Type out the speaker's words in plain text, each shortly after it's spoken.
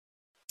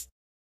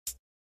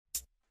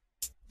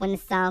When the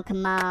song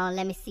come on,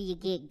 let me see you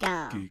get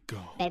gone. Get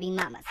gone. Baby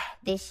mamas,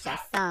 this your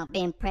song.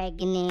 Been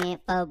pregnant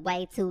for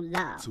way too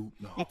long.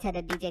 Now tell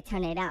the DJ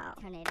turn it on.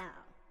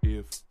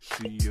 If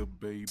she a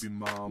baby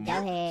mama, Go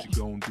ahead. she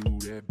gon' do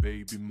that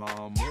baby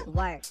mama.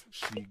 Work.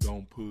 She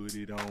gon' put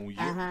it on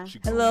you. She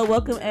gon' Hello, do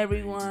welcome that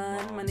everyone.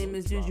 baby My mama. name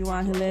is Juju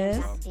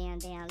Angeles,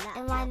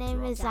 And my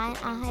name is Zion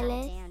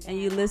Angeles. and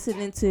you're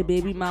listening to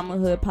Baby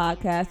Mamahood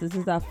Podcast. This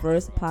is our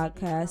first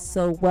podcast,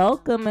 so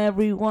welcome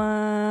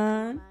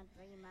everyone.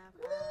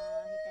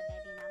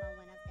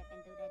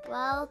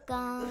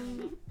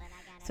 Welcome.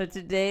 So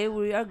today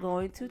we are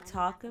going to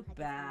talk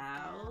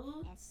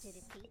about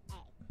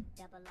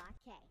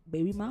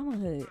baby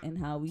mamahood and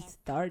how we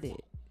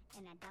started.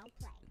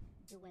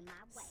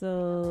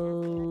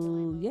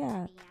 So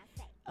yeah,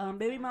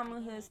 baby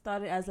mamahood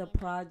started as a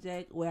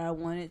project where I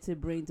wanted to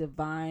bring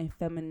divine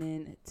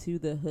feminine to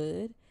the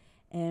hood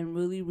and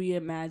really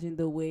reimagine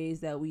the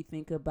ways that we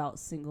think about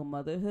single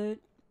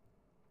motherhood.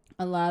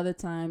 A lot of the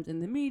times in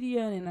the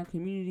media and in our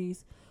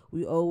communities,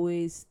 we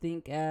always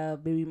think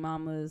of baby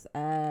mamas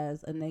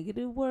as a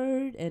negative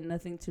word and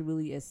nothing to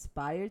really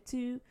aspire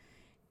to.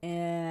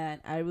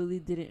 And I really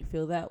didn't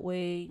feel that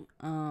way.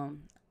 And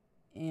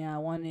I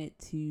wanted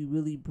to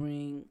really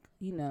bring,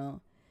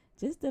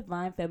 just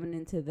divine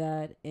feminine to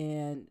that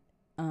and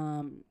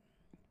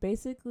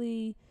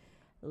basically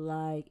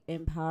like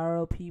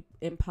empower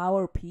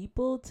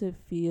people to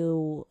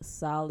feel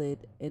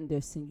solid in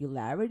their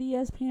singularity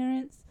as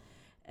parents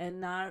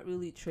and not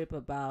really trip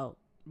about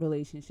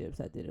relationships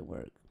that didn't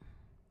work.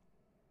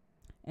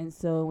 And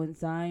so when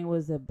Zion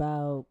was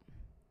about,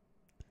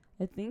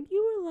 I think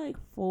you were like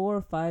 4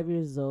 or 5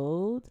 years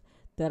old,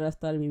 that I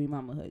started baby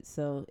mamahood.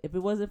 So if it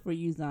wasn't for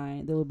you,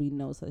 Zion, there would be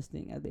no such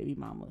thing as baby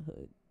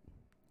mamahood.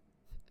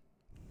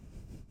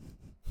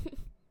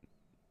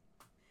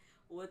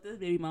 What does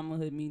baby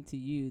mamahood mean to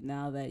you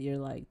now that you're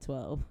like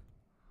 12?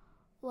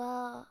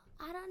 Well,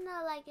 I don't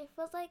know, like it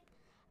feels like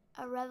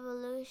a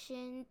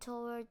revolution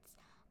towards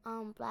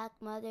black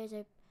mothers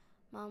or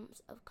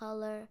moms of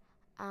color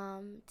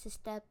to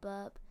step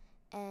up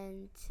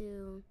and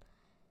to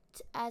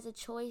as a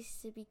choice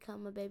to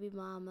become a baby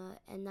mama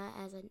and not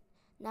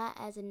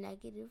as a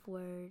negative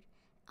word.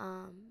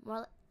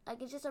 More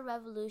like it's just a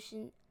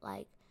revolution,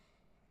 like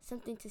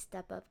something to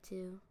step up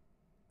to,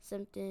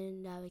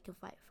 something that we can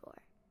fight for.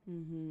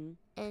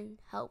 And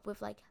help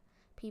with, like,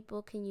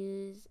 people can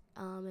use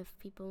if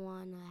people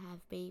want to have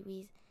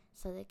babies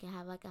so they can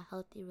have like a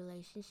healthy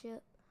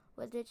relationship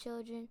with their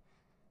children,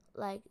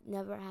 like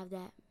never have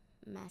that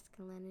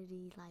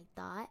masculinity like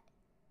thought.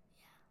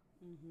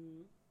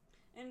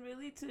 And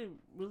really to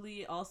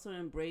really also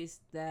embrace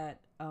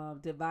that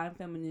divine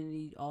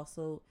femininity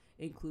also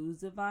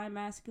includes divine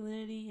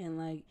masculinity, and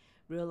like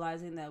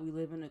realizing that we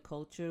live in a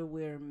culture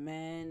where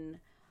men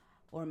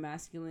or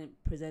masculine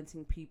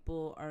presenting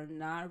people are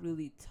not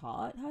really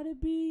taught how to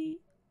be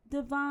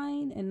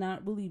divine and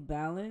not really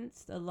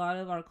balanced. A lot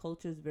of our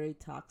culture is very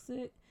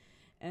toxic.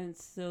 And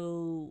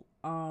so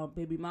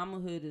baby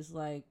mamahood is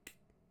like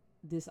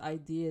this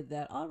idea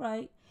that, all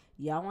right,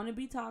 y'all want to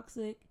be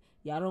toxic,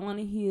 y'all don't want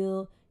to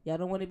heal, y'all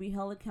don't want to be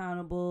held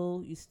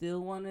accountable, you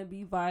still want to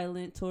be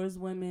violent towards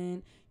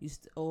women,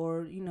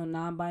 or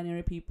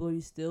non-binary people, you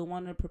still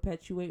want to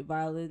perpetuate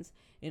violence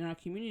in our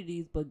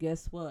communities, but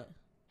guess what?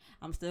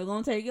 I'm still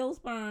going to take your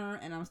sperm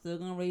and I'm still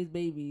going to raise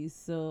babies.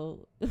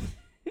 So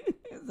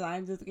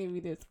Zion just gave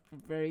me this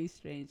very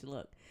strange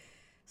look.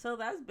 So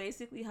that's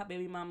basically how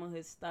baby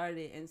mamahood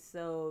started. And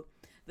so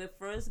the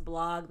first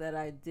blog that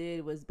I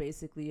did was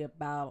basically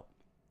about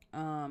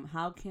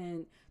how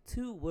can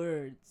two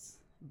words,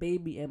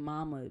 baby and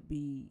mama,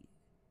 be,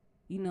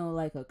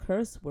 like a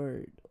curse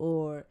word,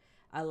 or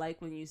I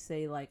like when you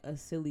say like a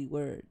silly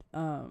word.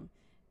 And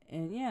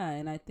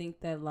I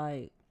think that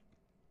like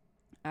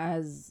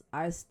as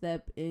I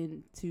step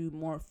into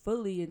more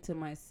fully into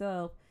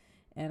myself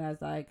and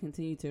as I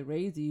continue to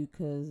raise you,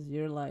 because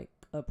you're like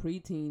a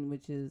preteen,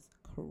 which is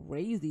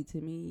crazy to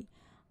me,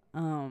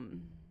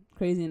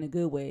 crazy in a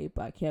good way,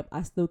 but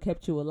I still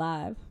kept you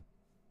alive.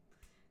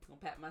 I'm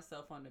gonna pat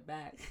myself on the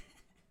back.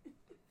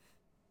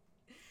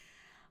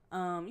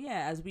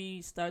 As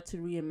we start to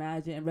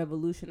reimagine and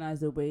revolutionize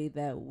the way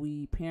that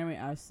we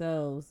parent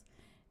ourselves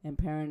and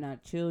parent our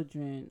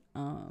children,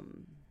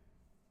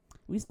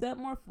 we step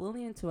more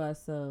fully into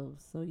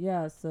ourselves.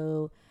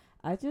 So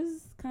I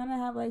just kind of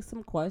have like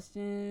some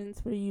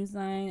questions for you,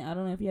 Zion. I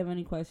don't know if you have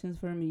any questions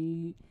for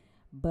me,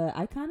 but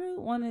I kind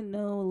of want to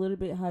know a little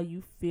bit how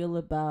you feel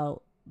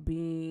about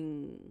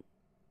being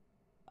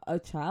a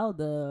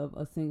child of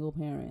a single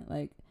parent.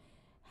 Like,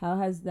 how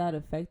has that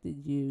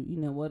affected you?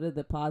 What are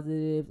the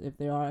positives, if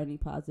there are any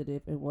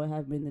positive, and what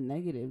have been the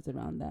negatives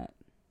around that?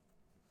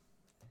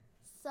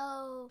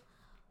 So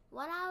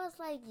when I was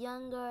like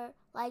younger,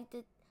 like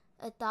the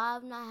thought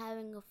of not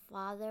having a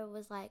father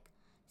was like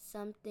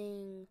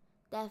something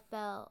that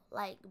felt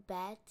like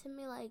bad to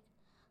me, like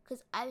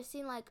because I've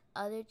seen like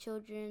other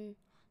children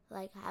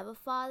like have a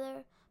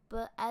father,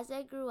 but as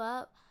I grew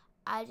up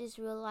I just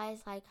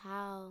realized like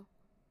how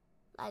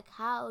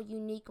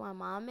unique my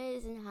mom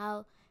is and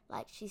how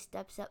like she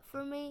steps up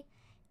for me,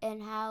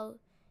 and how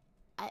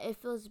it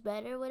feels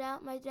better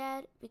without my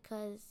dad,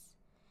 because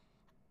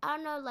I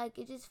don't know, like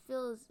it just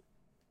feels,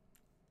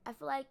 I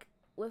feel like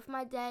with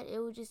my dad it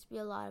would just be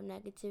a lot of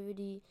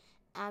negativity.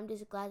 I'm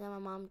just glad that my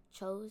mom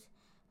chose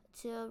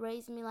to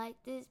raise me like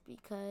this,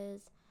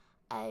 because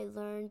I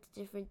learned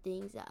different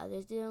things that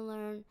others didn't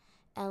learn,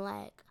 and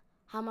like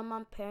how my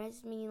mom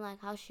parents me,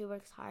 like how she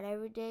works hard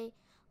every day.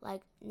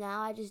 Like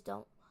now I just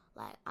don't,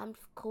 like I'm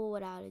cool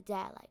without a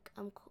dad. Like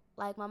I'm cool,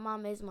 like my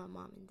mom is my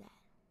mom and dad.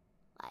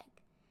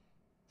 Like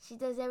she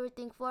does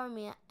everything for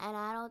me, and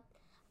I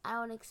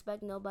don't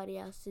expect nobody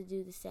else to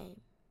do the same.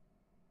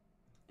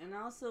 And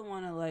I also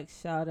want to like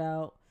shout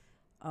out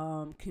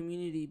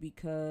community,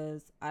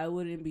 because I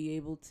wouldn't be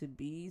able to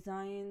be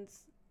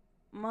Zion's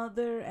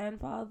mother and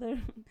father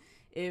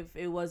if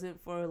it wasn't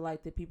for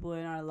like the people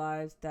in our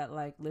lives that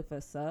like lift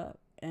us up.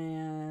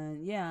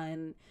 And yeah,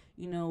 and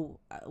you know,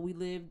 we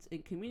lived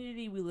in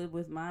community. We lived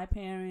with my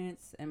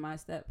parents and my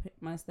step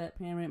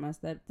parent, my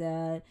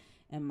stepdad,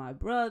 and my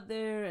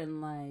brother,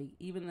 and like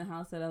even the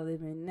house that I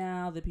live in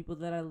now, the people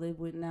that I live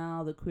with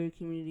now, the queer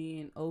community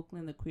in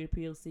Oakland, the queer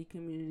PLC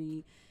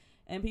community,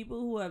 and people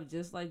who have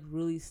just like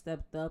really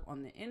stepped up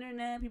on the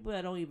internet, people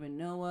that don't even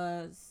know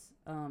us.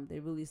 They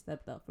really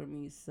stepped up for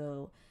me.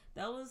 So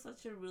that was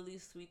such a really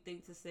sweet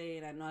thing to say,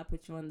 and I know I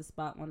put you on the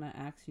spot when I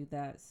asked you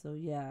that. So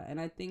yeah, and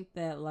I think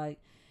that like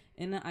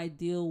in an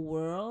ideal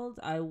world,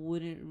 I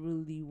wouldn't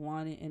really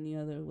want it any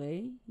other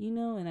way, you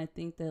know. And I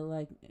think that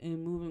like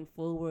in moving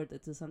forward,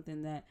 this is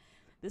something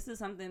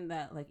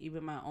that like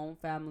even my own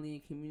family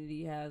and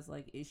community has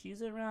like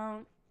issues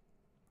around.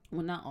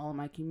 Well, not all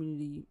my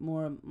community,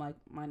 more like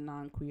my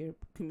non-queer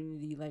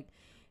community. Like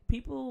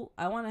people,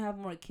 I want to have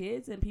more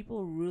kids, and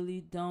people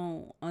really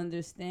don't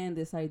understand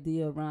this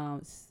idea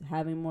around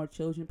having more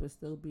children but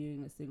still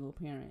being a single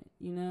parent.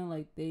 You know,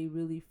 like they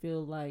really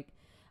feel like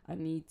I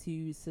need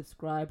to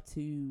subscribe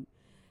to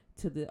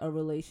a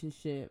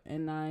relationship,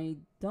 and I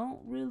don't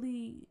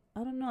really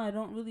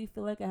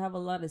feel like I have a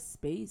lot of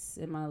space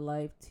in my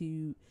life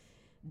to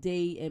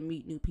date and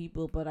meet new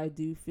people, but I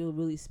do feel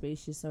really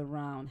spacious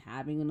around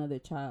having another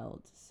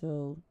child.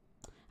 So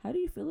how do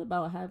you feel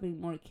about having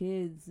more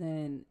kids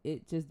and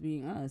it just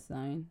being us,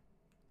 Zion?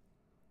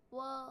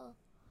 Well,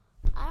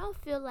 I don't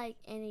feel like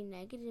any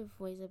negative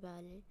ways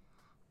about it.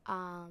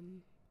 I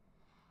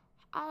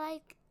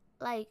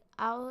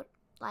I would,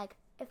 like,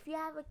 if you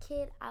have a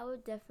kid, I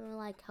would definitely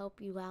like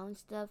help you out and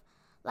stuff.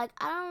 Like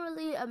I don't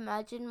really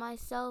imagine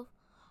myself,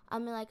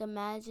 like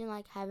imagine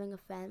like having a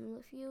family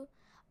with you,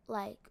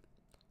 like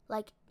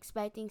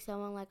expecting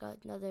someone like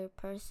another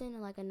person,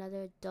 like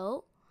another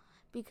adult,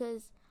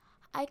 because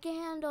I can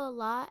handle a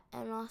lot,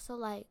 and also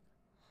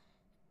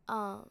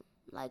um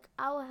like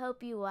I will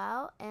help you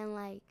out, and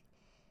like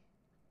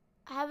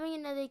having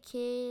another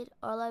kid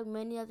or like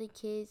many other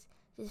kids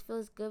just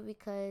feels good,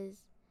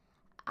 because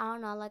I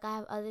don't know, like I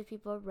have other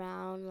people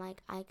around,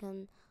 like I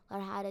can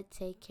learn how to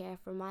take care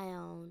for my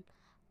own.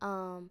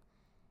 Um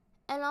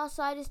and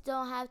also I just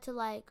don't have to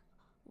like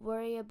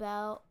worry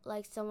about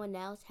like someone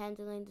else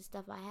handling the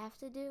stuff I have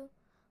to do.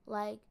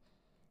 Like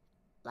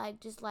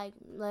just like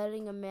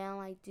letting a man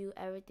like do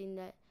everything,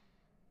 that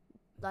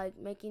like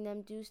making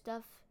them do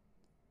stuff,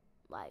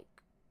 like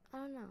I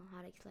don't know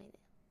how to explain it.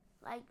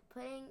 Like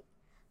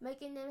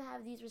making them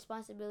have these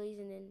responsibilities,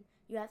 and then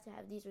you have to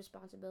have these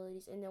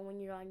responsibilities, and then when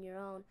you're on your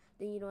own,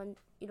 then you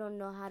don't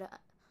know how to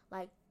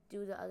like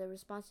do the other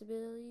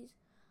responsibilities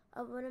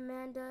of what a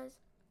man does.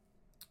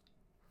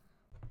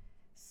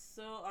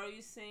 So are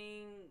you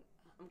saying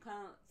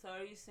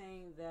are you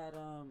saying that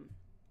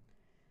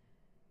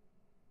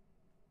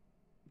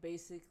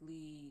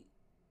basically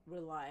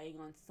relying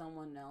on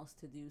someone else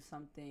to do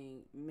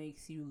something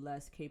makes you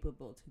less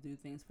capable to do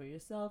things for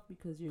yourself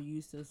because you're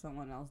used to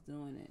someone else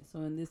doing it? So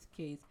in this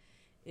case,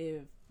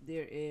 if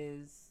there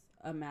is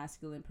a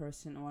masculine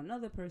person or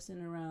another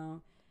person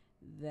around,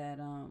 that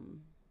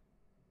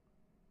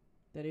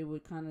that it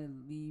would kind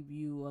of leave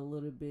you a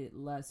little bit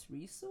less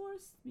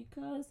resource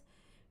because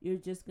you're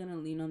just gonna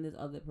lean on this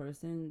other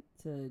person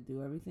to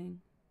do everything.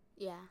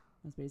 Yeah,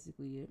 That's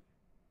basically it.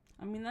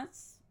 I mean,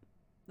 that's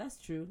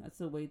true. That's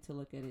a way to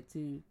look at it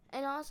too.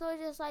 and also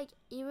just like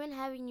even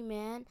having a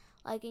man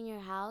like in your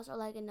house or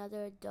like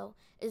another adult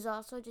is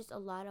also just a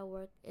lot of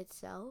work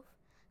itself,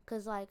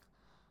 because like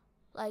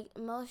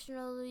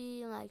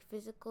emotionally, like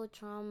physical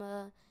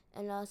trauma,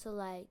 and also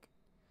like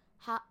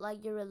how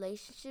like your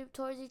relationship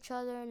towards each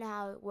other and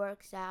how it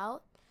works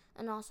out,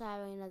 and also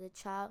having another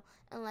child.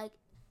 And like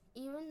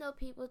even though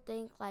people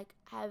think like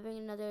having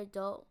another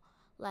adult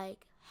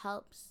like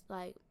helps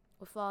like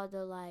with all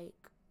the like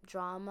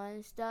drama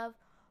and stuff,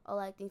 or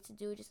like things to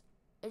do, just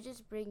it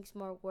just brings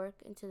more work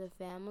into the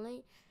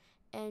family,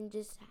 and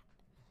just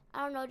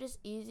I don't know, just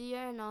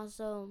easier. And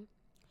also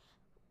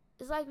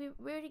it's like we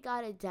already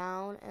got it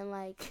down, and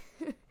like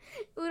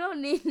we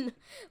don't need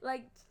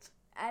like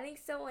adding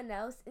someone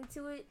else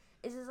into it.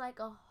 It's just like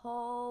a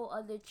whole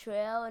other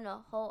trail, and a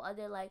whole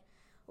other like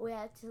we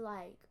have to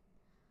like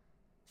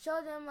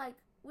show them like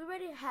we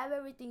already have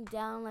everything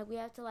down. Like we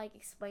have to like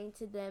explain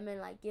to them and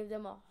like give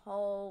them a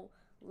whole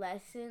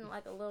lesson,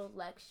 like a little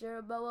lecture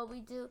about what we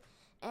do,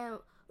 and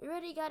we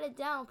already got it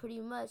down pretty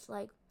much.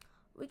 Like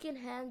we can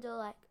handle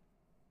like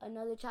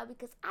another child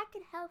because I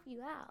can help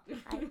you out.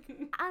 Like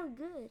I'm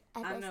good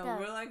at that stuff.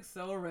 We're like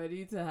so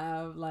ready to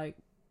have like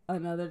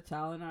another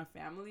child in our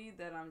family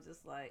that I'm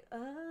just like,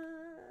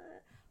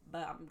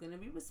 but I'm gonna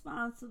be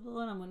responsible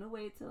and I'm gonna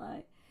wait till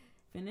I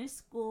finish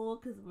school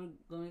because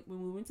we're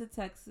moving to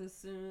Texas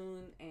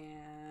soon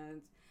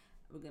and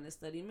we're gonna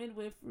study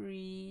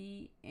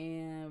midwifery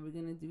and we're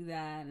gonna do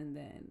that, and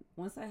then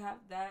once I have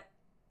that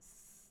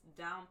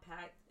down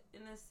packed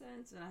in a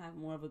sense and I have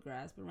more of a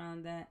grasp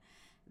around that,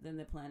 then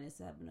the plan is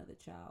to have another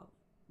child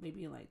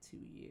maybe in like 2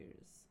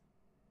 years,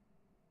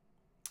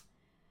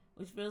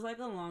 which feels like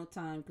a long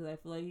time because I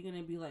feel like you're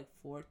gonna be like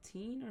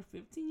 14 or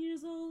 15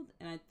 years old,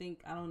 and I feel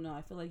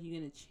like you're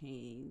gonna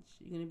change.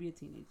 You're gonna be a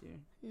teenager.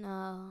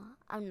 No,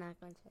 I'm not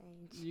gonna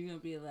change. You're gonna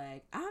be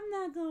like, I'm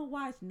not gonna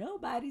watch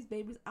nobody's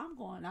babies. I'm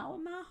going out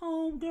with my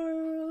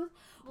homegirls.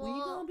 Well, we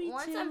gonna be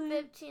once chilling. I'm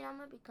 15, I'm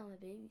gonna become a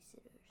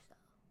babysitter.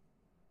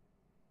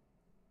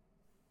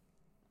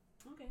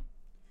 So Okay.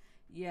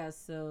 Yeah.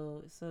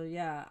 So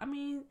yeah. I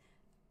mean,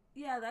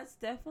 yeah, that's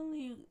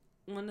definitely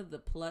one of the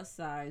plus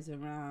sides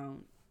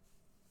around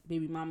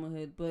baby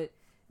mamahood, but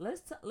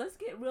let's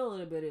get real a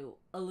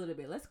little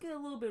bit. Let's get a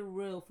little bit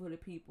real for the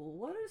people.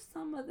 What are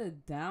some of the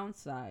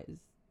downsides?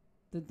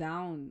 The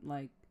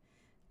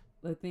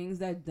things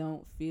that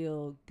don't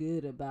feel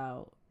good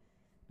about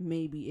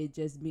maybe it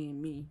just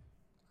being me.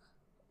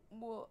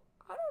 well,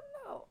 I don't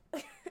know.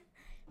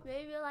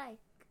 Maybe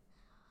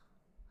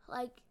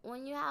like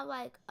when you have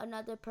like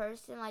another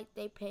person, like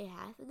they pay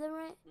half of the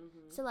rent,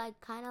 so like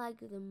kind of like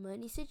the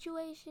money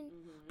situation,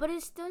 but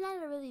it's still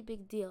not a really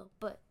big deal,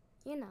 but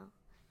you know.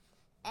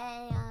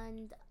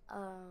 And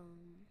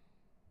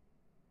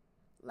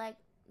like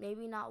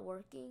maybe not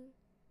working,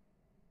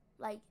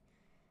 like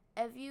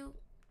if you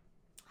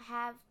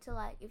have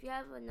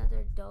another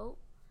adult,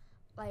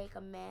 like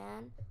a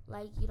man,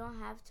 like you don't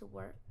have to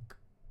work,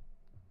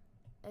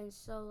 and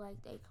so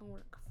like they can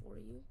work for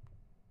you.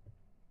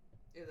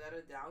 Is that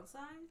a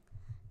downside?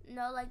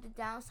 No, like the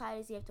downside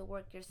is you have to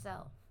work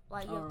yourself.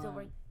 Like you have to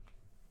work.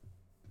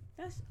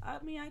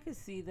 I could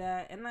see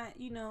that, and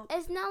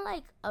It's not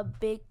like a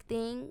big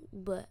thing,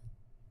 but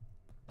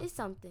it's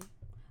something.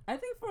 I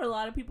think for a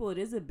lot of people it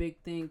is a big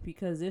thing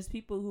because there's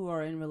people who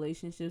are in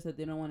relationships that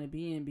they don't want to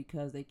be in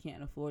because they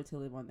can't afford to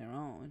live on their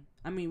own.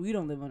 I mean, we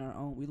don't live on our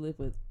own. We live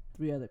with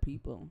 3 other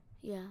people.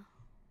 Yeah.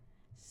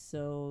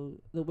 So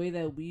the way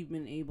that we've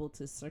been able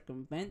to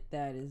circumvent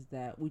that is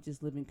that we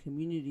just live in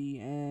community.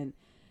 And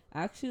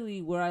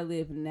actually where I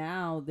live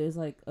now, there's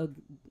like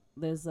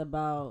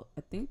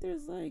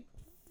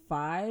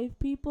 5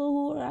 people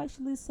who are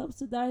actually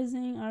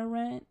subsidizing our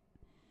rent.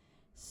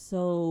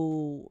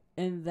 So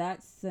in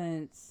that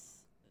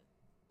sense,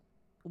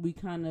 we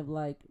kind of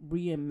like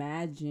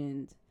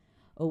reimagined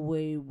a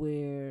way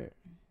where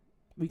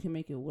we can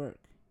make it work,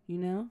 you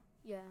know?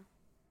 Yeah.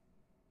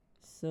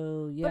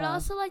 So yeah. But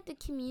also like the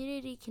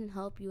community can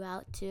help you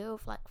out too,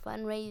 with like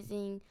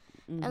fundraising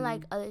and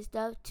like other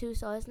stuff too.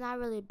 So it's not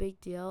really a big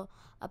deal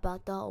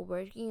about the whole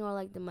working or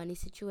like the money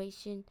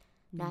situation.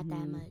 Not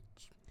that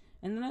much.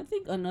 And then I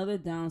think another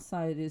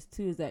downside is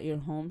that you're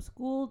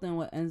homeschooled, and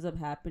what ends up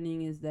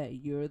happening is that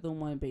you're the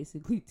one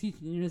basically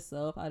teaching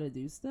yourself how to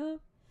do stuff,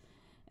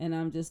 and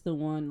I'm just the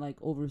one like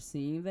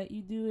overseeing that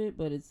you do it.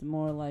 But it's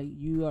more like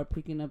you are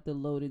picking up the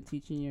load and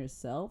teaching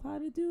yourself how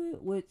to do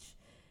it, which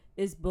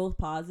is both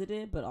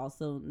positive but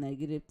also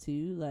negative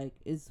too. Like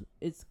it's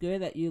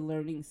good that you're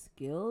learning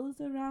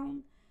skills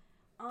around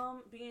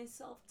being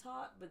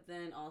self-taught, but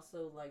then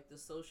also like the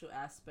social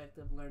aspect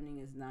of learning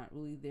is not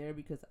really there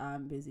because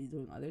I'm busy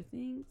doing other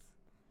things.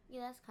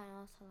 Yeah, that's kind of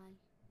also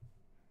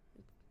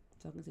like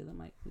talking to the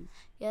mic, please.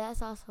 Yeah,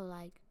 that's also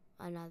like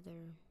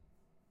another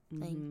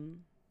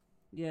thing.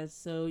 Yeah,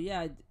 so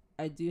yeah,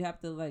 I do have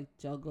to like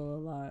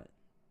juggle a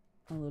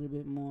little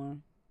bit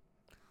more.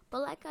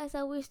 But like I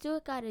said, we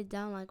still got it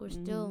down. Like we're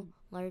still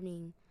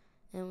learning,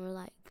 and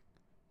we're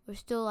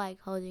still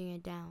like holding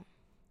it down.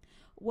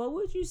 What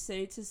would you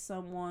say to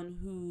someone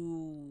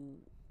who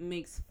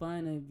makes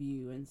fun of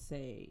you and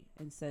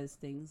says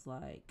things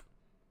like,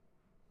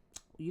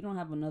 you don't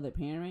have another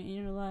parent in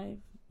your life?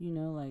 You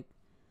know, like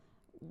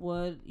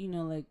what,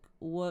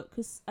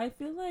 because I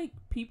feel like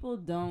people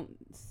don't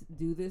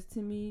do this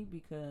to me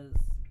because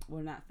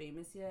we're not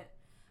famous yet,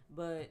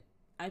 but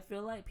I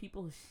feel like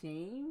people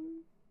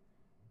shame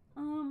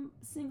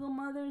single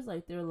mothers.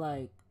 Like they're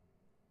like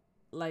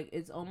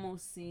it's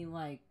almost seen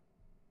like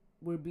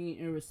we're being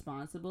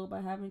irresponsible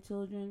by having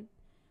children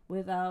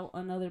without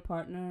another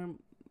partner,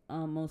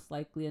 most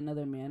likely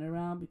another man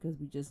around, because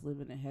we just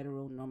live in a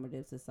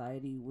heteronormative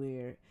society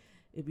where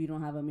if you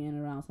don't have a man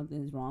around,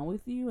 something's wrong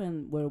with you,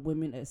 and where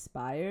women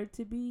aspire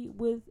to be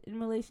in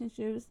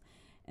relationships.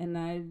 And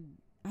I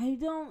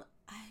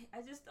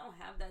just don't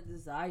have that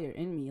desire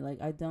in me. Like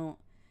I don't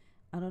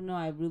know.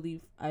 I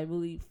really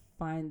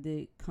find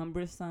it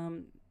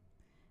cumbersome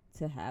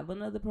to have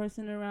another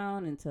person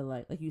around and to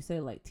like you say,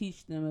 like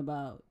teach them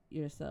about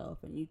yourself,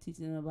 and you teach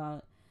them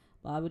about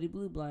blah blah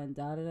blue blah and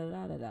da da da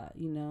da da da,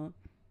 you know,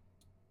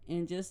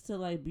 and just to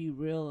like be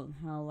real on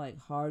how like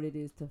hard it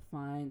is to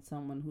find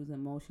someone who's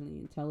emotionally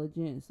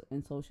intelligent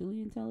and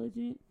socially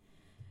intelligent,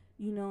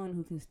 you know, and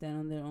who can stand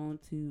on their own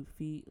 2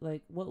 feet.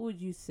 Like, what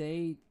would you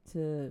say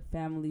to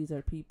families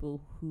or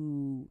people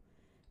who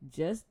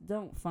just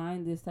don't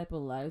find this type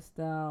of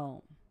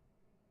lifestyle,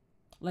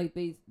 like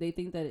they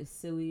think that it's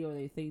silly, or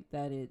they think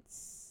that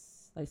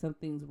it's like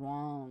something's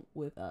wrong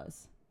with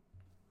us?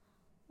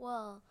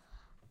 Well,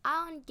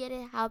 I don't get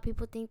it how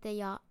people think that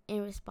y'all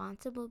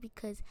irresponsible,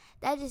 because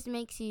that just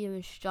makes you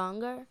even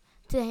stronger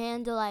to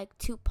handle like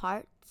two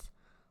parts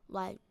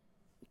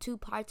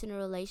in a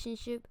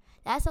relationship.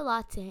 That's a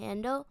lot to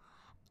handle.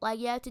 Like,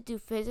 you have to do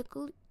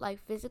physical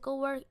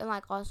work, and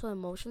like also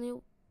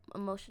emotional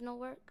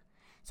work.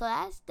 So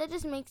that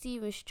just makes you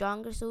even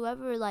stronger. So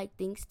whoever like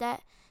thinks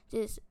that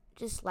just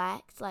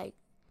lacks like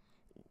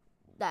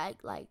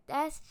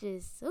that's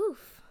just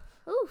oof.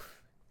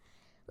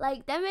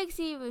 Like, that makes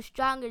you even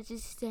stronger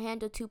just to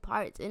handle two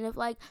parts. And if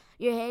like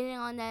you're hating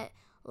on that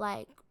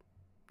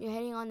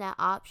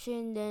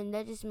option, then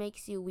that just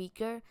makes you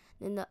weaker.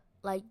 Then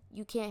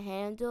you can't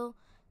handle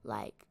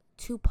like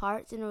two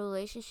parts in a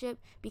relationship,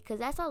 because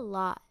that's a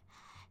lot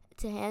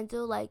to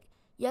handle. Like,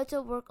 you have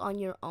to work on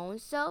your own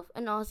self,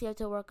 and also you have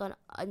to work on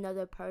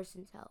another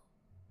person's health.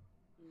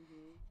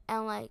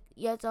 And like,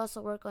 you have to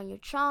also work on your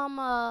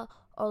trauma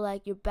or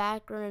like your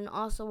background, and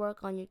also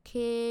work on your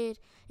kid.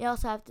 You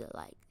also have to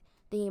like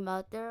think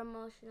about their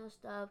emotional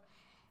stuff,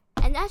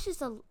 and that's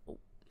just a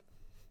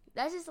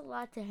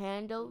lot to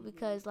handle,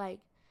 because like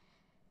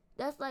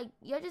that's like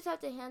you just have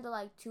to handle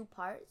like two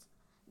parts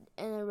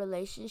in a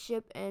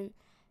relationship, and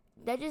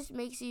that just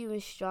makes you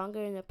even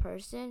stronger in a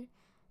person.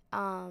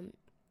 And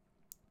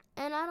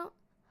I don't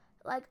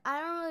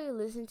really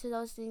listen to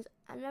those things.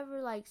 I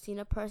never like seen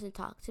a person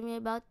talk to me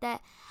about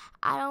that.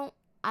 I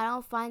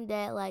don't find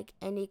that like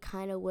any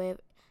kind of way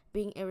of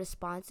being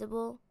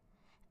irresponsible,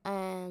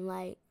 and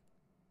like,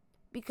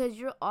 because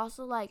you're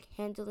also like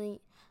handling,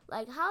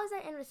 like, how is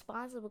that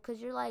irresponsible?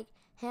 Because you're like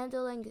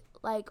handling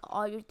like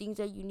all your things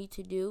that you need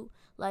to do,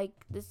 like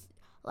this,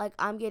 like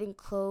I'm getting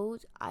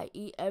clothes, I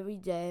eat every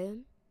day,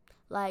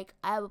 like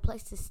I have a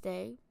place to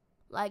stay,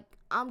 like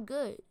I'm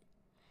good.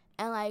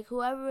 And like,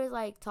 whoever is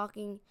like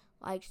talking,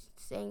 like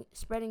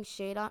spreading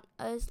shade on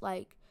us,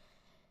 like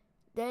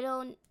they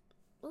don't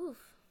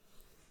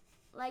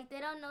they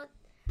don't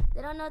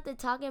know what they're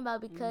talking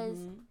about, because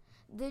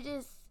they're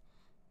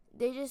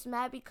just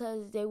mad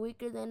because they're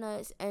weaker than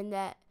us, and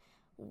that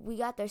we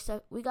got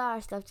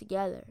our stuff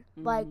together.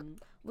 Like,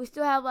 we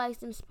still have like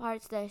some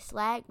parts that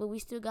slack, but we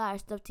still got our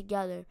stuff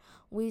together.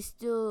 We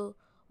still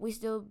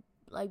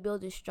like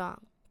building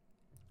strong.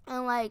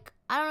 And like,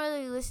 I don't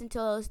really listen to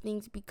those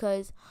things,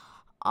 because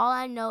all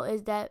I know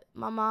is that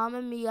my mom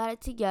and me got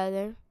it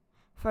together,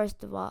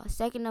 first of all.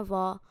 Second of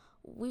all,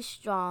 we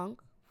strong.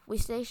 We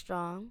stay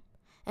strong.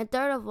 And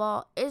third of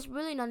all, it's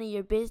really none of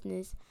your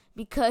business,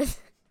 because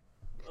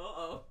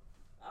All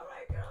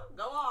right, girl,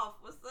 go off.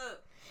 What's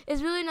up?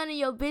 It's really none of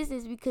your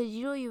business, because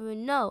you don't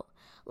even know.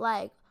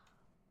 Like,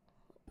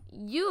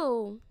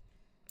 you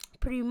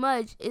pretty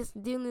much is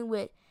dealing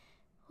with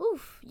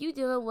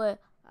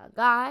a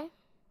guy,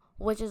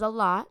 which is a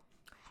lot,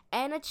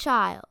 and a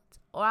child.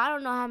 Or I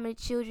don't know how many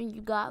children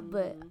you got,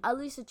 but at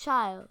least a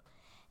child.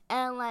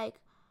 And like,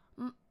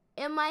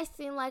 it might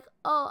seem like,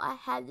 oh, I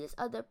had this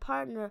other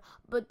partner,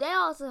 but they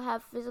also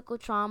have physical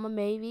trauma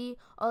maybe,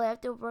 or they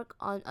have to work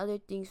on other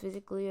things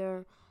physically,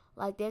 or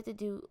like they have to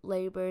do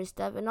labor and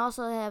stuff, and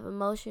also they have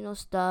emotional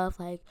stuff,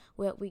 like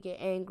we get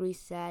angry,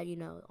 sad, you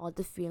know, all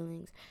the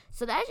feelings.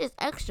 So that's just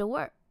extra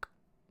work.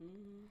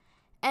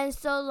 And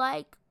so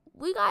like,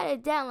 we got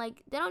it down.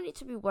 Like, they don't need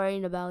to be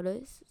worrying about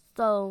us.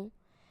 So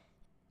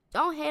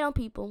don't hate on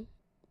people,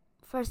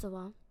 first of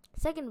all.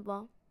 Second of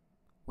all,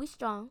 we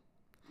strong.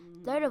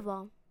 Third of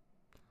all,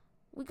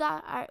 we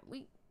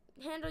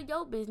handle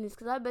your business,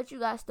 because I bet you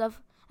got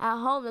stuff at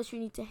home that you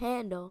need to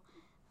handle.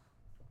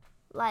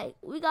 Like,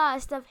 we got our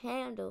stuff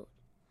handled.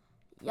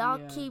 Y'all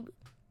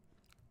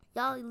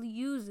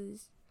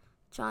users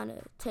trying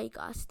to take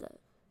our stuff.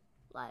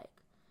 Like,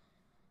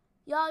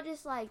 y'all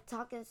just like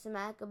talking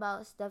smack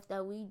about stuff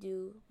that we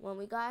do when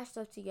we got our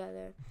stuff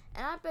together.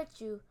 And I bet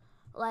you,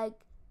 like,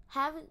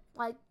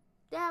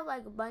 they have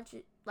like a bunch of,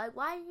 like,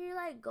 why are you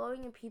like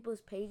going in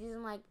people's pages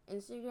and like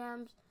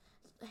Instagrams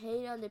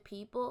hating on the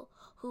people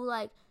who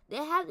like, they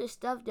have their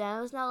stuff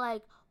down. It's not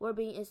like we're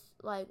being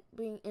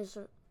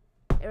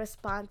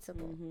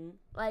irresponsible.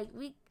 Like,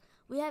 we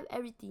have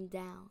everything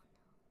down.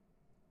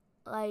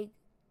 Like,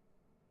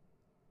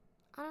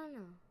 I don't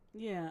know.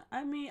 Yeah,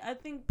 I mean, I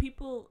think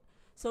people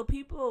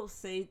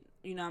say,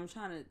 you know,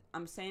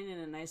 I'm saying it in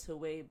a nicer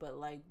way, but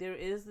like, there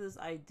is this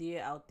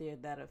idea out there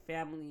that a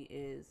family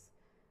is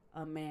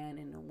a man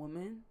and a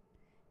woman,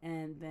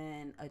 and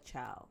then a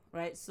child,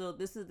 right? So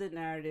this is the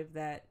narrative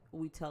that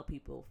we tell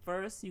people.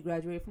 First, you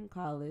graduate from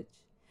college,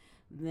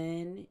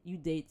 then you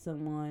date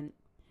someone,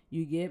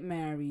 you get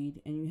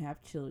married, and you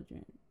have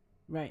children,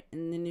 right?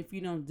 And then if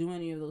you don't do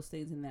any of those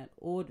things in that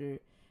order,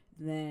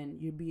 then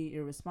you're being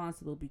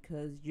irresponsible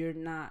because you're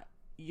not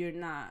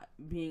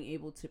being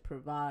able to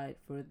provide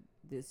for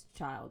this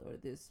child or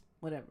this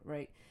whatever,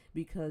 right?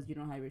 Because you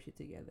don't have your shit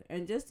together.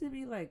 And just to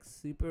be like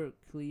super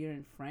clear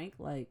and frank,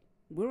 like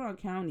we're on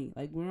county,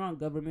 like we're on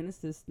government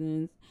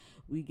assistance.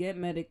 We get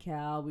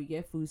Medi-Cal, we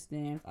get food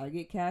stamps, I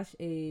get cash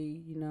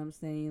aid, you know what I'm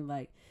saying?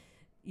 Like,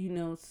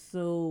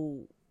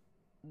 so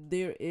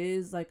there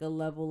is like a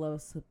level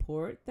of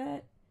support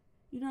that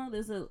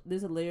there's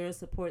a layer of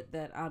support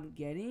that I'm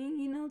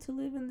getting, to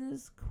live in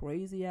this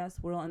crazy ass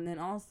world. And then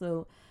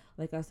also,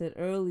 like I said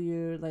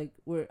earlier, like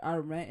where our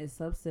rent is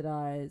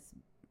subsidized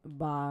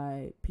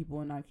by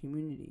people in our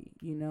community,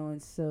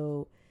 and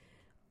so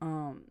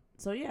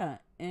so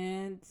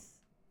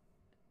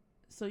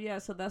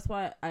that's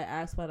why I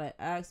asked what I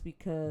asked,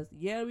 because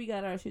we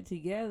got our shit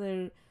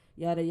together,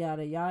 yada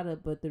yada yada,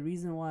 but the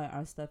reason why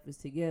our stuff is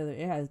together,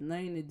 it has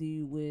nothing to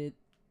do with,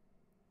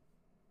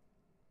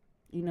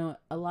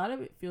 a lot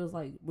of it feels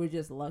like we're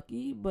just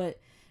lucky, but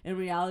in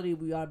reality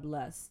we are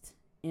blessed.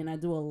 And I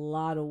do a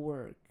lot of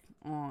work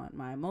on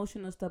my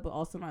emotional stuff, but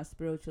also my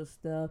spiritual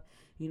stuff.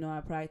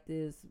 I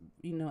practice,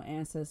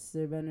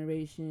 ancestor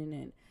veneration,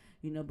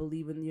 and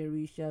believe in the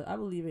Orisha. I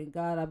believe in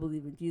God, I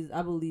believe in Jesus,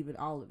 I believe in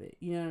all of it,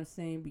 you know what I'm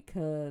saying,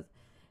 because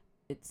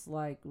it's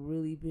like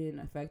really been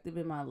effective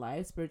in my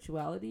life,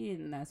 spirituality,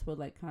 and that's what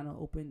like kind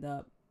of opened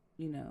up,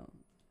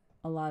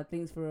 a lot of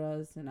things for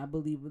us. And I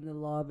believe in the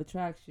law of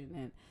attraction,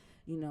 and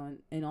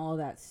and all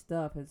that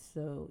stuff. And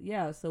so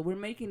so we're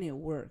making it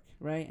work,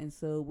 right? And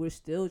so we're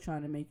still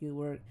trying to make it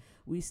work.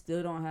 We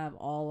still don't have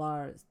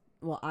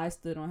I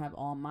still don't have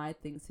all my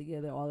things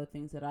together, all the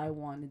things that I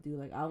want to do.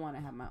 Like I want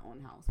to have my own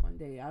house one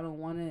day. I don't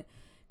want to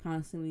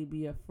constantly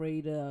be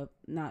afraid of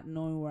not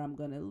knowing where I'm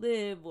gonna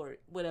live or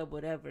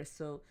whatever.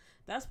 So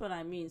that's what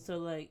I mean. So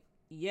like,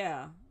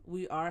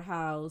 we are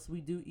housed,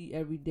 we do eat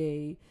every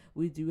day,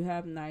 we do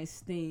have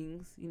nice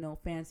things,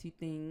 fancy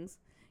things,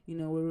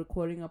 we're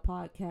recording a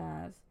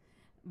podcast,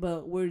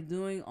 but we're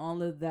doing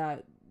all of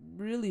that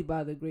really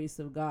by the grace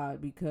of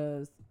God,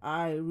 because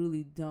I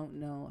really don't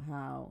know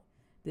how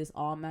this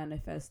all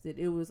manifested.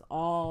 It was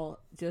all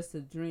just a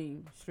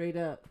dream, straight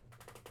up.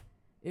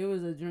 It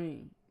was a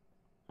dream.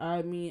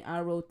 I mean,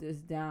 I wrote this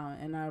down,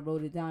 and I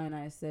wrote it down, and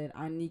I said,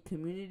 I need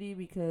community,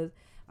 because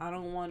I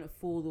don't want to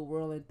fool the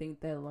world and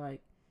think that,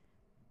 like,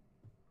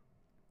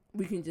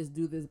 we can just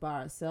do this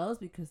by ourselves,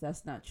 because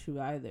that's not true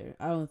either.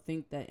 I don't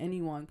think that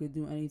anyone could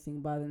do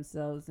anything by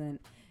themselves. And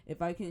if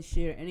I can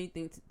share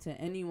anything to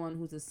anyone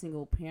who's a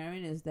single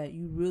parent, is that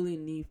you really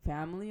need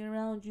family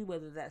around you,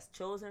 whether that's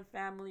chosen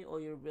family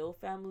or your real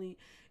family.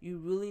 You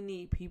really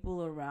need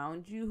people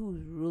around you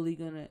who's really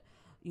going to,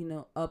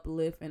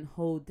 uplift and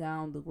hold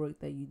down the work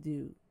that you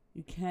do.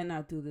 You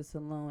cannot do this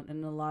alone.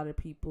 And a lot of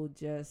people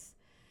just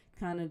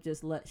kind of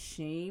just let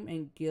shame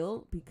and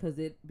guilt because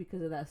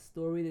of that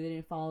story, they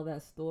didn't follow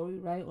that story,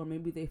 right? Or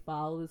maybe they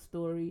followed the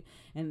story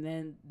and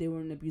then they were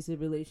in an abusive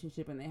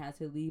relationship and they had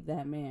to leave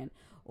that man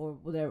or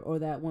whatever, or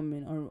that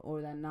woman,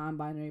 or that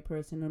non-binary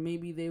person. Or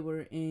maybe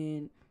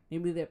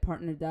maybe their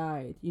partner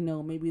died,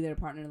 maybe their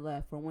partner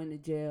left or went to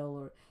jail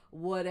or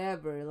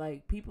whatever.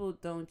 Like, people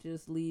don't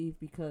just leave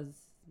because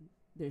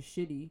they're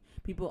shitty.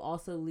 People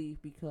also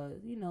leave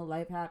because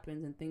life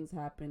happens and things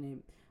happen,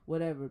 and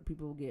whatever,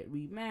 people get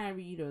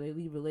remarried, or they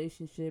leave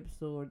relationships,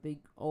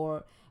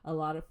 or a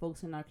lot of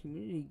folks in our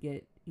community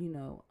get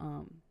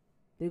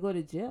they go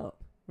to jail,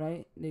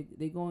 right?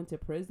 They go into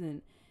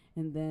prison,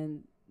 and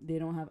then they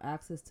don't have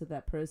access to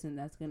that person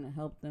that's going to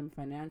help them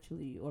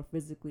financially or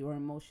physically or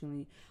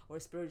emotionally or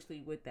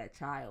spiritually with that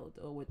child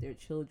or with their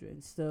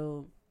children.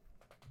 So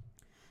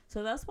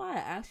that's why I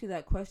asked you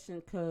that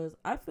question, because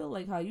I feel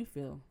like how you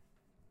feel.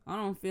 I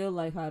don't feel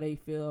like how they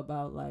feel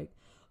about, like,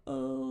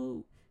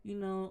 oh,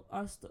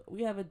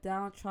 we have a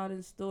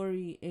downtrodden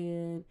story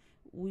and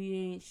we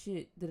ain't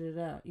shit,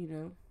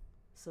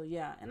 So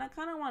and I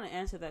kind of want to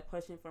answer that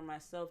question for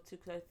myself too,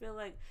 because I feel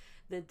like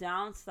the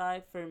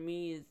downside for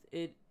me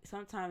is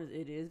sometimes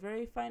it is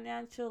very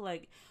financial.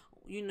 Like,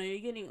 you're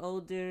getting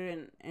older,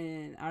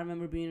 and I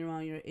remember being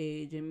around your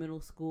age in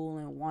middle school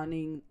and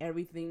wanting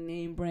everything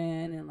name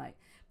brand, and like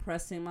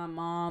pressing my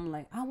mom,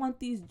 like, I want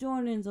these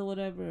Jordans or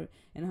whatever,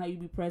 and how you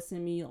be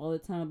pressing me all the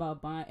time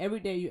about buying. Every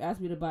day you ask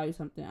me to buy you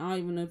something. I don't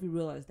even know if you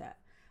realize that.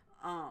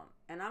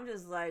 And I'm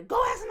just like, go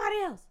ask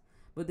somebody else.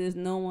 But there's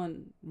no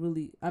one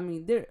really. I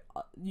mean,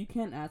 you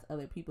can ask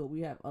other people.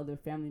 We have other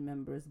family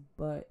members,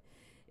 but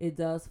it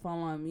does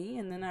fall on me.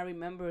 And then I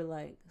remember,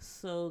 like,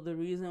 so the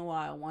reason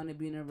why I want to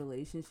be in a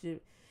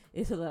relationship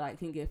is so that I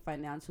can get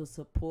financial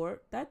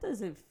support. That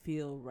doesn't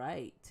feel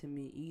right to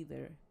me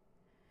either.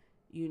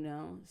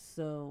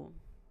 So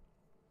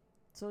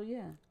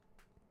yeah.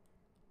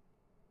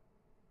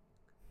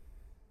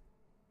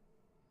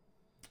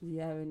 Do you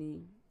have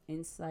any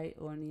insight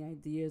or any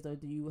ideas, or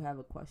do you have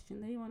a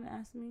question that you want to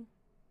ask me?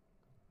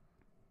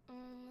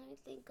 Let me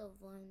think of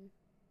one.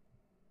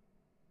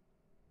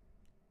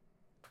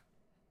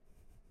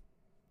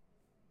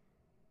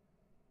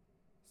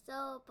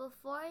 So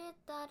before you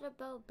thought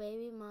about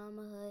baby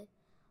mamahood,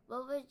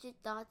 what was your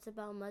thoughts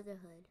about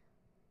motherhood?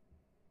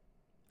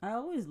 I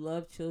always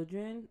loved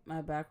children.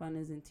 My background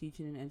is in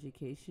teaching and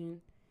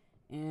education.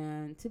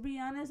 And to be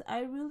honest,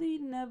 I really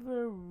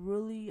never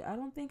really, I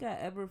don't think I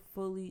ever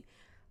fully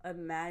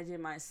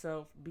imagined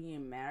myself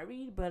being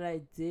married, but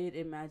I did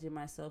imagine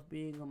myself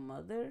being a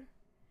mother.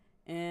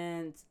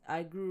 And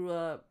I grew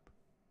up,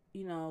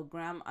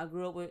 I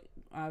grew up with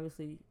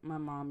obviously my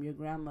mom, your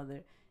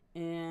grandmother,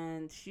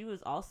 and she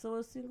was also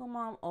a single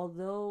mom,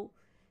 although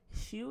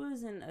she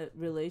was in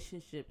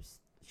relationships.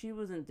 She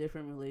was in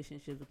different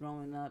relationships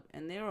growing up,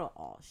 and they were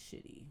all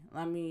shitty.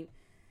 I mean,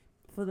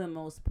 for the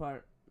most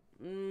part,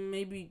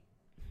 maybe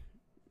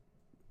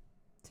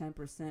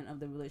 10% of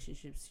the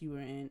relationships you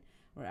were in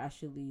were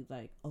actually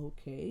like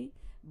okay,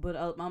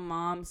 but my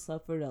mom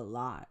suffered a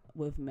lot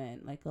with men,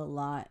 like a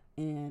lot.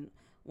 And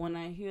when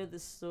I hear the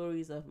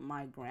stories of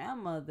my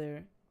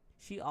grandmother,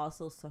 she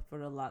also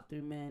suffered a lot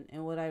through men.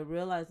 And what I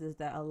realized is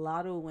that a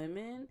lot of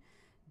women,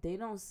 they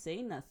don't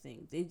say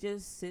nothing. They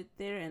just sit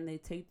there and they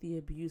take the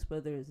abuse,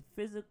 whether it's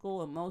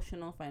physical,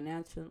 emotional,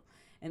 financial,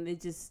 and they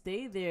just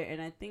stay there.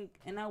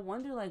 And I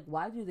wonder, like,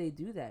 why do they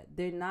do that?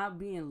 They're not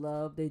being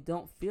loved. They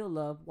don't feel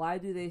love. Why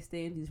do they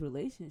stay in these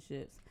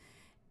relationships?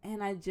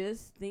 And I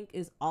just think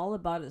it's all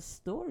about a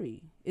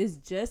story. It's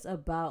just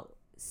about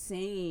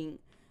saying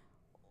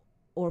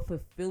or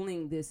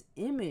fulfilling this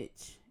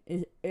image.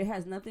 It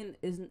has nothing,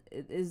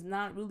 is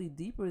not really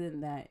deeper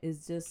than that.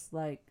 It's just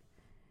like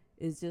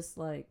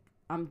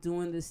I'm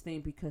doing this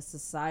thing because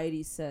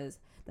society says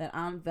that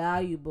I'm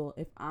valuable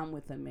if I'm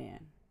with a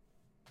man.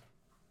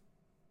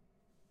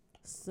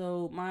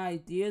 So my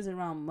ideas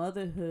around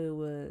motherhood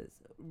was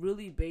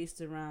really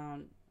based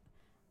around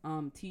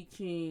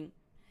teaching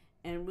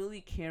and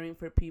really caring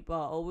for people.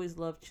 I always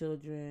loved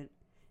children.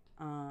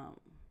 So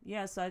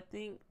I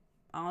think,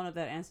 I don't know if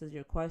that answers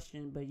your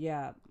question, but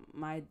yeah,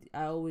 I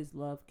always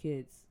loved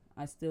kids.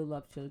 I still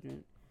love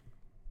children.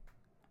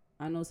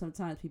 I know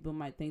sometimes people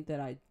might think that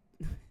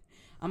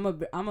I'm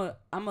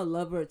a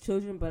lover of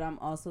children, but I'm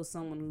also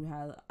someone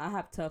I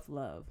have tough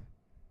love.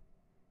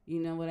 You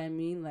know what I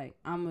mean? Like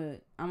I'm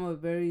a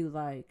very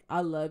like,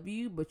 I love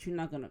you, but you're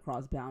not gonna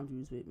cross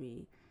boundaries with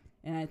me.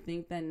 And I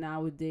think that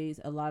nowadays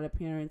a lot of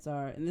parents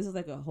are, and this is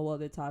like a whole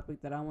other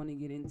topic that I want to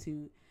get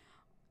into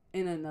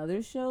in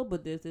another show,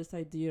 but there's this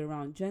idea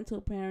around gentle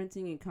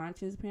parenting and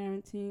conscious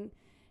parenting,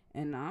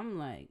 and I'm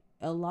like,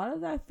 a lot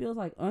of that feels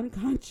like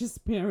unconscious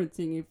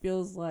parenting. It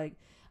feels like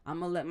I'm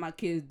gonna let my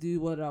kids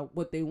do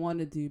what they want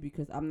to do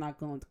because I'm not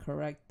going to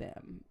correct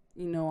them.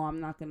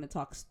 I'm not gonna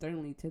talk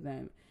sternly to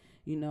them.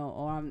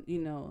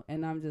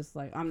 And I'm just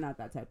like, I'm not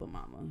that type of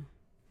mama.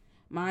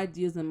 My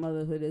ideas of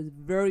motherhood is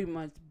very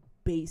much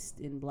based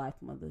in Black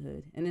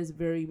motherhood, and it's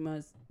very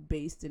much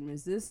based in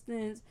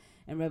resistance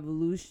and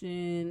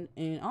revolution,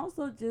 and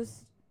also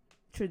just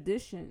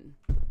tradition.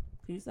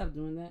 Can you stop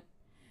doing that?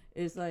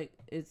 It's like,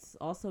 it's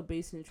also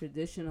based in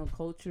traditional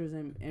cultures,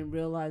 and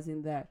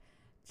realizing that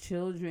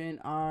children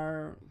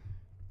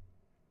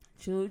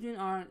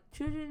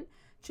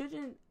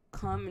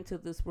come into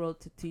this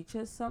world to teach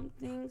us some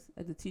things,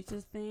 to teach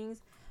us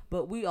things,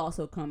 but we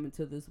also come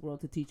into this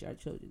world to teach our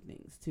children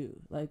things too.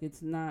 Like,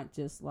 it's not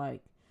just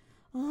like,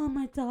 oh,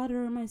 my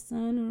daughter or my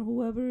son or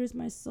whoever is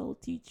my sole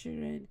teacher,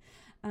 and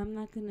I'm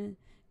not gonna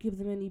give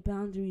them any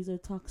boundaries or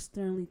talk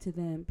sternly to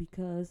them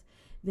because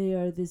they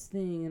are this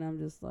thing. And I'm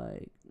just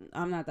like,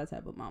 I'm not that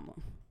type of mama.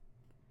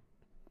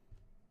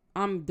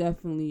 I'm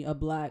definitely a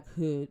Black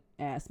hood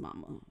ass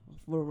mama,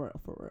 for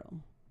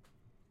real.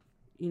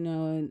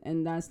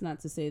 And that's not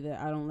to say that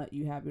I don't let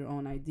you have your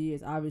own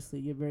ideas. Obviously,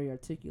 you're very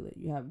articulate.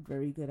 You have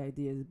very good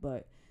ideas,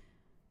 but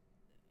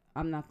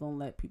I'm not going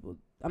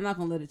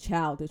to let a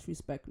child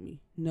disrespect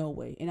me. No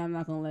way. And I'm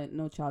not going to let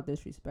no child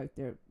disrespect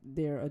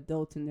their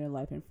adult in their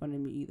life in front of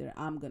me either.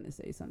 I'm going to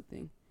say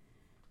something.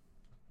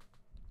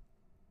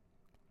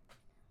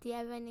 Do you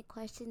have any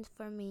questions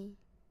for me?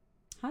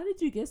 How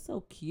did you get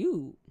so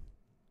cute?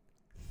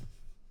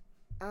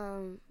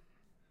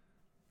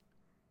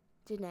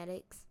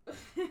 Genetics.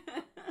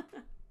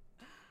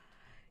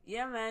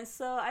 Yeah, man.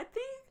 So I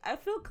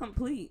feel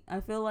complete.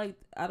 I feel like,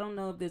 I don't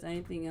know if there's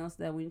anything else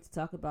that we need to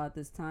talk about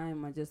this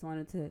time. I just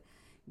wanted to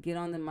get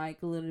on the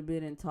mic a little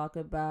bit and talk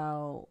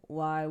about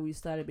why we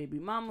started Baby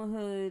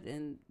Mamahood,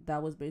 and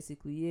that was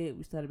basically it.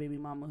 We started Baby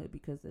Mamahood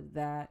because of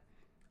that.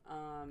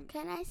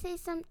 Can I say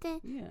something?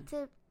 Yeah.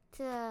 To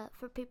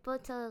for people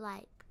to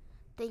like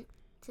think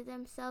to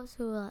themselves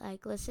who are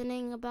like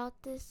listening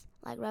about this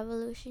like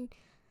revolution,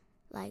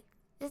 like,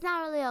 it's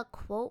not really a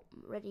quote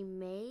ready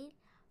made,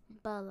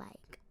 but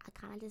like I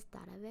kind of just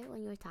thought of it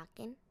when you were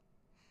talking.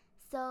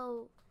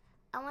 So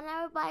I want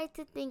everybody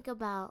to think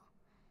about,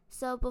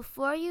 so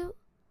before you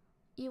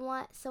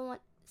want someone,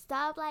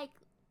 stop like,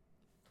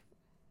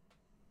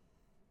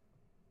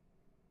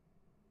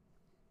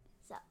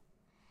 so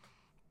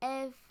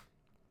if,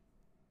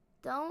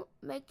 don't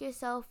make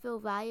yourself feel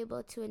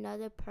valuable to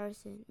another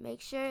person.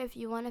 Make sure if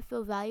you want to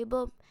feel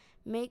valuable,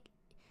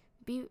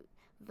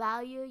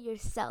 value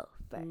yourself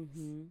first.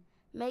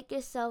 make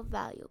yourself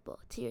valuable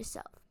to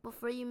yourself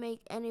before you make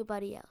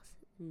anybody else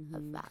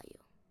of value.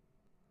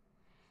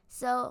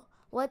 So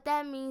what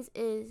that means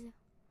is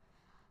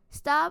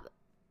stop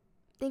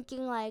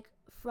thinking like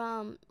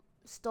from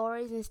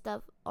stories and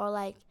stuff, or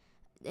like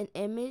an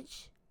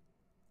image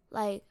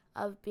like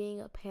of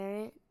being a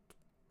parent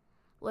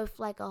with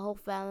like a whole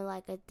family,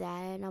 like a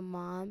dad and a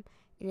mom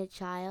and a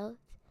child.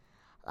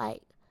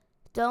 Like,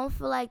 don't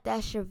feel like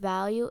that's your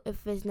value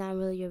if it's not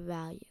really your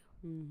value.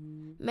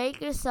 Make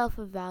yourself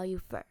a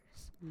value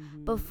first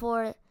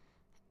before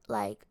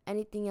like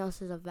anything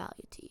else is of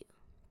value to you,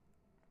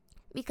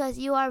 because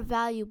you are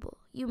valuable.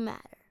 You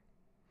matter.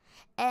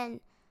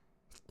 And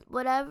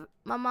whatever,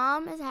 my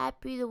mom is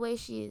happy the way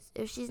she is.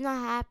 If she's not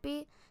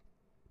happy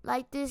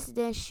like this,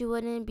 then she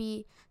wouldn't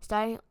be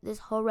starting this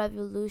whole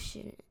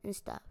revolution and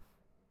stuff.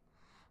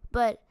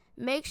 But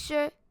make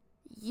sure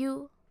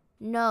you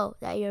know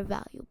that you're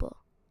valuable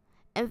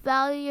and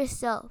value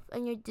yourself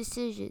and your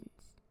decisions,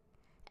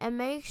 and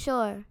make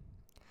sure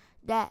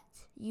that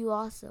you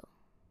also,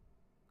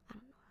 I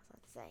don't know what I was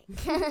about to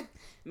say.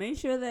 Make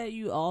sure that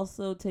you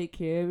also take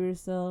care of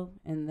yourself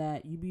and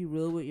that you be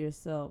real with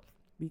yourself,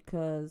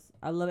 because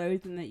I love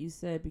everything that you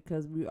said,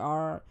 because we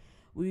are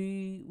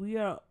only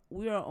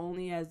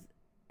as,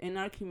 in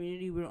our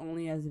community, we're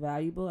only as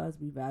valuable as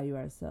we value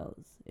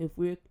ourselves. If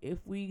we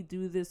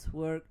do this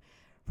work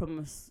from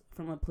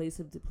a place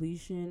of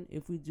depletion,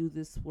 if we do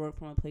this work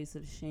from a place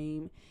of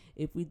shame,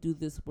 if we do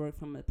this work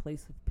from a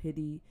place of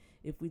pity,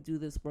 if we do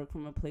this work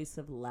from a place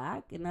of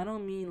lack, and I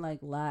don't mean like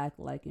lack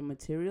like in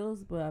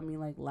materials, but I mean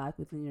like lack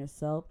within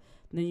yourself,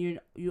 then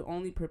you're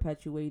only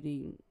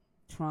perpetuating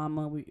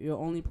trauma, you're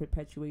only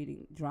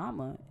perpetuating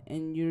drama,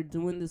 and you're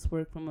doing this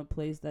work from a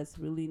place that's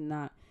really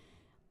not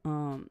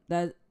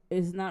that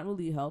is not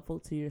really helpful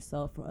to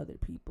yourself or other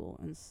people.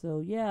 And so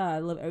yeah, I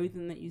love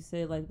everything that you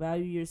say. Like,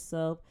 value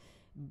yourself,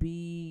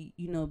 be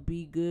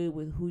good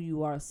with who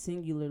you are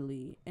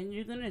singularly, and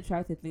you're gonna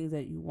attract the things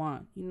that you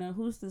want.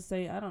 Who's to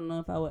say? I don't know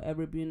if I will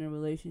ever be in a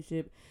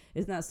relationship.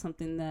 It's not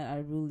something that I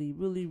really,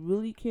 really,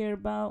 really care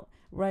about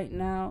right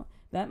now.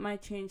 That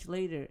might change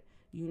later,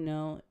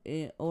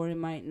 or it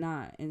might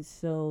not. And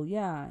so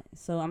yeah,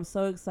 so I'm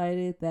so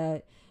excited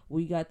that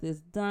we got this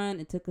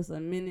done. It took us a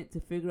minute to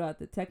figure out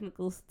the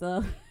technical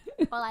stuff.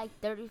 For like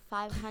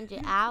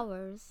 3,500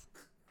 hours.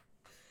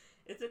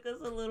 It took us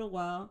a little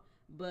while,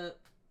 but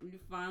we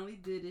finally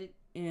did it.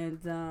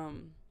 And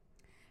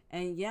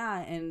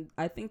yeah, and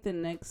I think the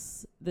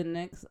next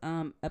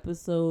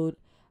episode,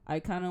 I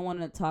kind of want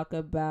to talk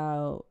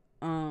about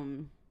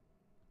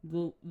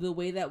the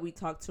way that we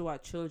talk to our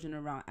children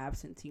around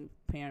absentee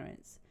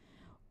parents,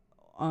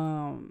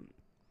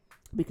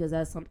 because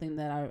that's something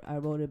that I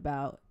wrote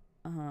about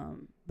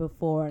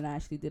before, and I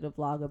actually did a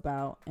vlog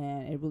about,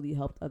 and it really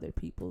helped other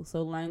people.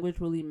 So language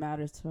really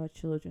matters to our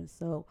children.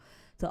 So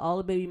to all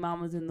the baby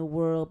mamas in the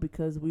world,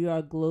 because we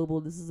are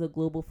global, this is a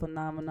global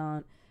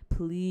phenomenon,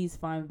 please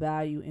find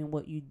value in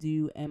what you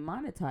do and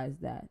monetize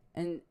that,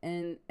 and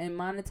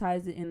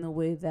monetize it in the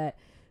way that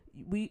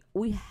we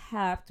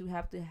have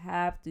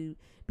to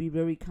be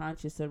very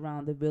conscious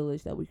around the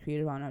village that we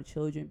create around our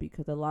children,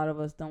 because a lot of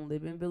us don't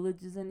live in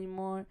villages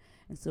anymore,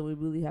 and so we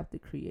really have to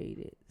create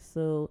it.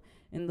 So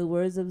in the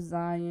words of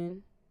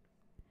Zion,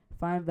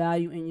 find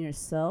value in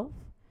yourself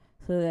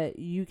so that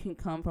you can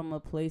come from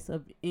a place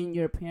of, in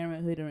your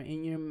parenthood or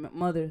in your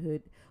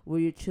motherhood, where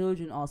your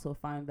children also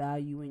find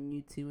value in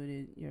you too and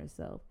in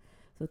yourself.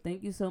 So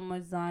thank you so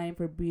much, Zion,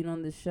 for being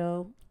on the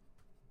show.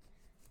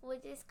 We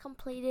just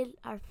completed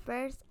our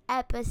first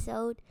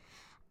episode.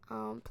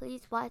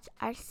 Please watch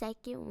our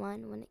second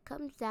one when it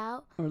comes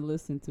out. Or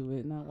listen to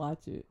it, not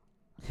watch it.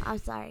 I'm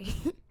sorry.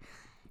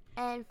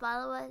 And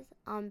follow us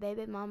on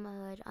Baby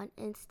Mamahood on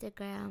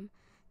Instagram.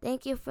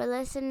 Thank you for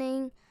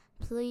listening.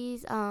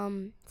 Please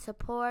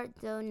support,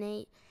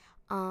 donate.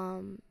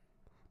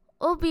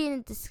 It'll be in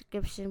the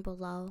description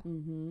below.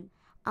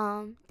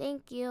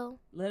 Thank you.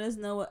 Let us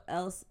know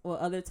what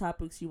other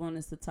topics you want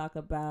us to talk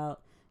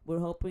about. We're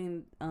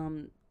hoping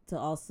to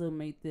also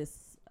make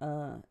this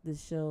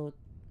show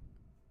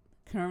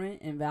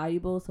current and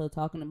valuable. So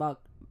talking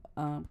about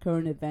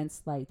current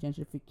events like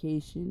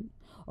gentrification,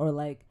 or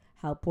like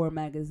how Poor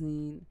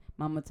Magazine,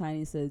 Mama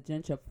Tiny says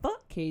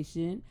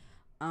gentrification.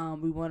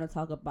 We want to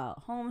talk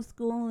about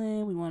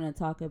homeschooling. We want to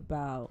talk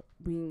about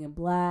being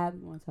Black.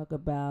 We want to talk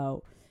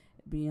about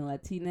being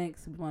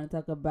Latinx. We want to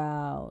talk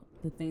about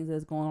the things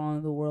that's going on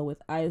in the world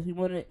with ICE. We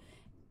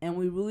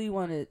really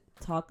want to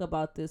talk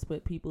about this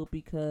with people,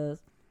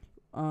 because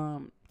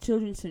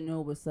children should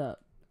know what's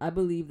up. I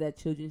believe that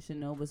children should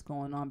know what's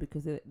going on,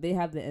 because they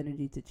have the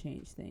energy to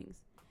change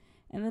things.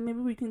 And then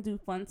maybe we can do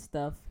fun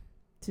stuff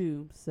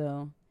too.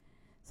 So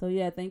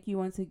yeah, thank you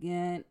once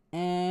again,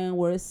 and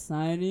we're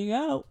signing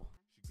out.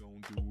 She gon'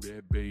 do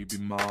that, baby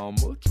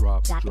mama.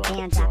 Drop it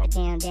down, drop it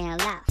down, down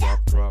low.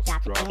 Drop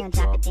it down,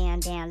 drop it down,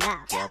 down low.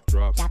 Drop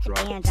it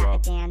down, drop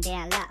it down,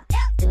 down low.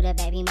 Do the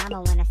baby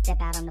mama when I step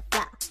out on the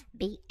floor.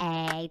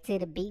 B-A to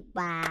the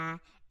B-Y.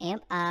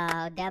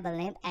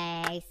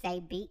 M-O-double-M-A, say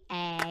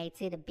B-A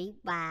to the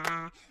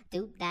B-Y.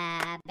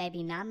 Doop-da,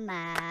 baby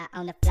mama,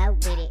 on the floor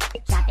with it,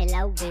 drop it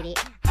low with it.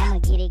 I'ma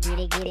get it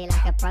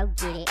like a pro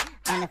get it.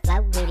 On the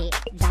floor with it,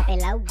 drop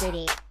it low with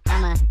it.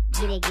 I'ma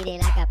get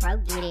it like a pro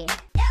get it.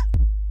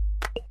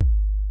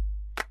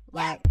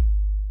 Work.